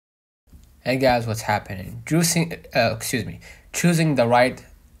Hey guys, what's happening? Choosing the right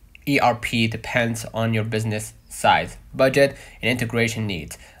ERP depends on your business size, budget, and integration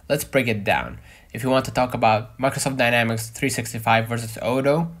needs. Let's break it down. If you want to talk about Microsoft Dynamics 365 versus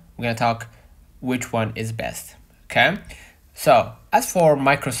Odoo, we're going to talk which one is best. Okay? So, as for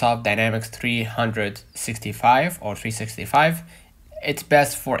Microsoft Dynamics 365 or 365, it's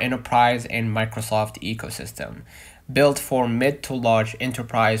best for enterprise and Microsoft ecosystem. Built for mid to large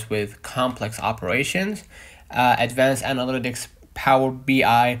enterprise with complex operations, advanced analytics, Power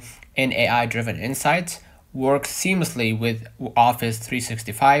BI, and AI driven insights, works seamlessly with Office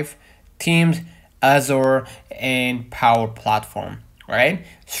 365, Teams, Azure, and Power Platform. Right?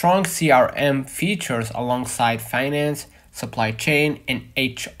 Strong CRM features alongside finance, supply chain, and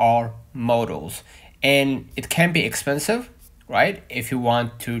HR modules. And it can be expensive, right? If you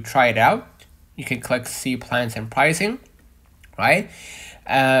want to try it out, you can click see plans and pricing, right?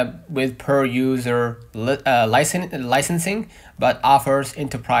 With per user licensing, but offers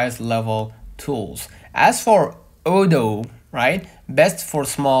enterprise level tools. As for Odoo, right, best for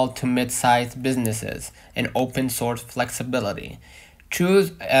small to mid-sized businesses and open source flexibility.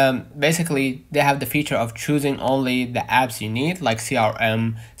 Basically they have the feature of choosing only the apps you need, like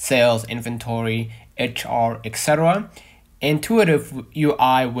CRM, sales, inventory, HR, etc. Intuitive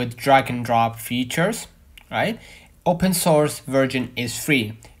UI with drag and drop features, right? Open source version is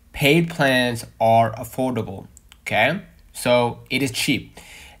free. Paid plans are affordable. Okay, so it is cheap,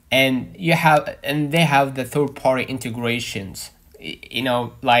 and they have the third party integrations.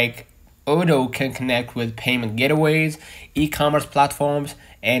 Like Odoo can connect with payment gateways, e-commerce platforms,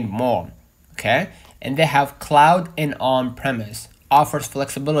 and more. Okay, and they have cloud and on-premise. Offers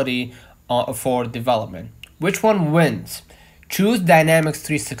flexibility for development. Which one wins? Choose Dynamics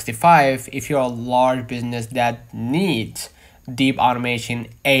 365 if you're a large business that needs deep automation,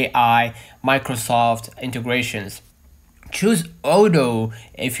 AI, Microsoft integrations. Choose Odoo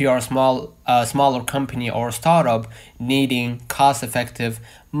if you're a smaller company or startup needing cost-effective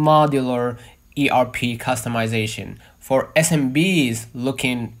modular ERP customization. For SMBs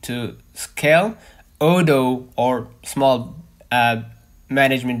looking to scale, Odoo or small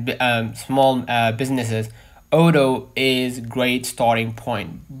businesses, Odoo is great starting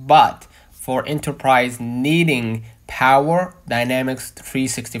point. But for enterprise needing power, Dynamics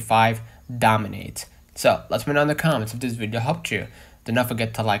 365 dominates. So let's know in the comments if this video helped you. Do not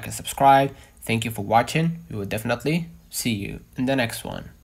forget to like and subscribe. Thank you for watching. We will definitely see you in the next one.